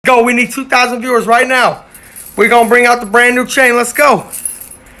go. We need 2,000 viewers right now. We're going to bring out the brand new chain. Let's go.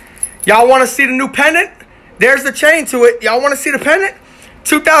 Y'all want to see the new pendant? There's the chain to it. Y'all want to see the pendant?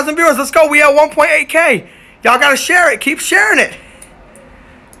 2,000 viewers. Let's go. We at 1.8K. Y'all got to share it. Keep sharing it.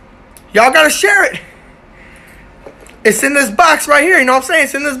 Y'all got to share it. It's in this box right here. You know what I'm saying?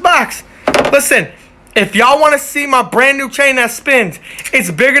 It's in this box. Listen, if y'all want to see my brand new chain that spins,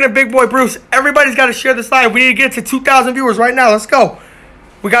 it's bigger than Big Boy Bruce. Everybody's got to share this live. We need to get to 2,000 viewers right now. Let's go.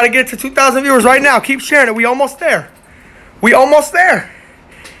 We got to get to 2,000 viewers right now. Keep sharing it. We almost there. We almost there.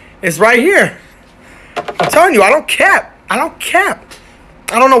 It's right here. I'm telling you, I don't cap. I don't cap.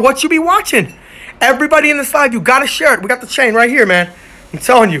 I don't know what you be watching. Everybody in this live, you got to share it. We got the chain right here, man. I'm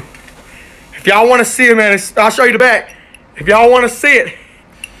telling you. If y'all want to see it, man, I'll show you the back. If y'all want to see it,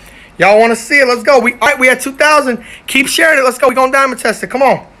 let's go. All right, we at 2,000. Keep sharing it. Let's go. We're going to diamond test it. Come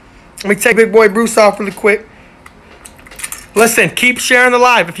on. Let me take Big Boy Bruce off really quick. Listen, keep sharing the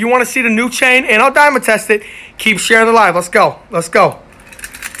live. If you want to see the new chain, and I'll diamond test it, keep sharing the live. Let's go. Let's go.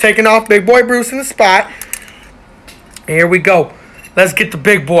 Taking off Big Boy Bruce in the spot. And here we go. Let's get the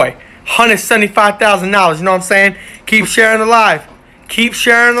big boy. $175,000. You know what I'm saying? Keep sharing the live. Keep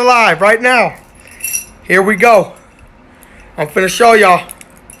sharing the live right now. Here we go. I'm finna show y'all.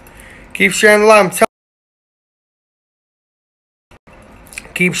 Keep sharing the live.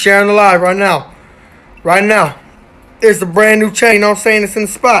 Keep sharing the live right now. Right now. It's the brand new chain. You know what I'm saying? It's in the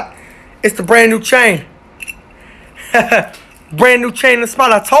spot. It's the brand new chain. Brand new chain in the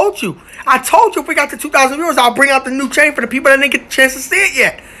spot. I told you. If we got to 2,000 viewers, I'll bring out the new chain for the people that didn't get the chance to see it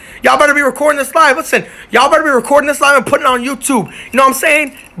yet. Y'all better be recording this live. Listen, y'all better be recording this live and putting it on YouTube. You know what I'm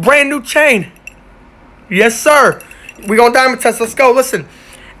saying? Brand new chain. Yes, sir. We're going to diamond test. Let's go. Listen,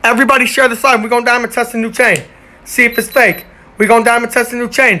 everybody share this live. We're going to diamond test the new chain. See if it's fake. We're going to diamond test the new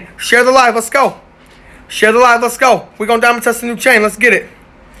chain. Share the live. Let's go. Share the live. Let's go. We're going to diamond test the new chain. Let's get it.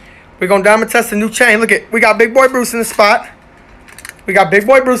 We're going to diamond test the new chain. Look it. We got Big Boy Bruce in the spot. We got Big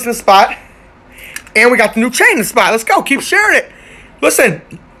Boy Bruce in the spot. And we got the new chain in the spot. Let's go. Keep sharing it. Listen,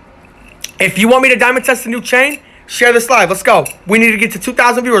 if you want me to diamond test the new chain, share this live. Let's go. We need to get to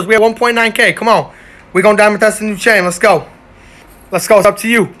 2,000 viewers. We have 1.9K. Come on. We're going to diamond test the new chain. Let's go. Let's go. It's up to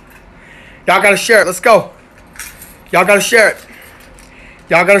you. Y'all got to share it. Let's go. Y'all got to share it.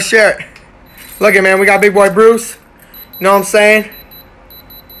 Y'all got to share it. Look at, man. We got Big Boy Bruce. You know what I'm saying?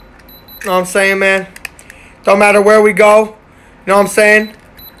 You know what I'm saying, man? Don't matter where we go. You know what I'm saying?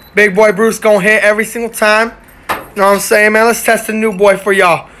 Big Boy Bruce gonna hit every single time. You know what I'm saying, man? Let's test the new boy for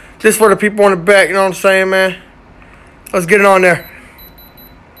y'all. This for the people on the back. You know what I'm saying, man? Let's get it on there.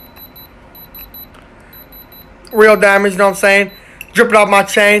 Real diamonds, you know what I'm saying? Dripping off my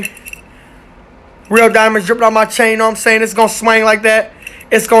chain. Real diamonds dripping off my chain, you know what I'm saying? It's gonna swing like that.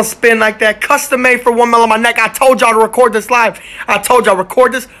 It's gonna spin like that. Custom made for 1 mil on my neck. I told y'all to record this live. I told y'all,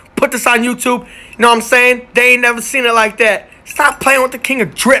 record this. Put this on YouTube. You know what I'm saying? They ain't never seen it like that. Stop playing with the king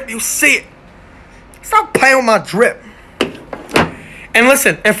of drip. You see it. Stop playing with my drip. And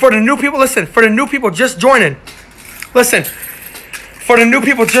listen, and for the new people, listen, for the new people just joining, listen, for the new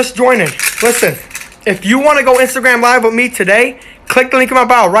people just joining, listen, if you want to go Instagram live with me today, click the link in my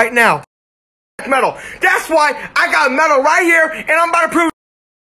bio right now. Metal. That's why I got metal right here, and I'm about to prove